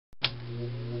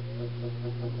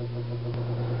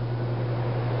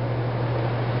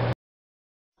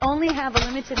only have a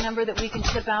limited number that we can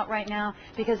ship out right now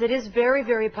because it is very,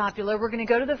 very popular. We're going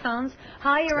to go to the phones.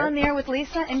 Hi, you're on the air with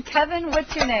Lisa. And Kevin,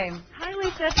 what's your name? Hi,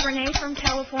 Lisa. It's Renee from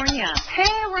California. Hey,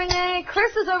 Renee.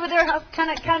 Chris is over there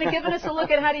kind of giving us a look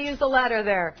at how to use the ladder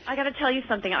there. I got to tell you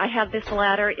something. I have this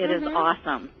ladder. It is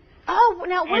awesome. Oh,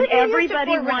 now what do you use it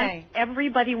for, Renee?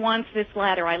 Everybody wants this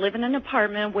ladder. I live in an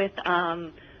apartment with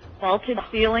vaulted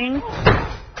ceilings.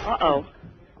 Uh-oh.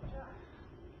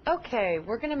 Okay,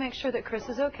 we're going to make sure that Chris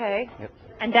is okay. Yep.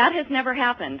 And that has never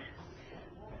happened.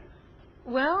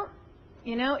 Well,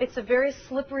 you know, it's a very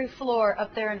slippery floor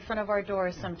up there in front of our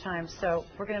doors sometimes, so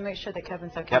we're going to make sure that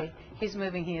Kevin's okay. Yep. He's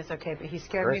moving, he is okay, but he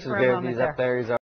scared me Chris for a moment he's there. Up there. He's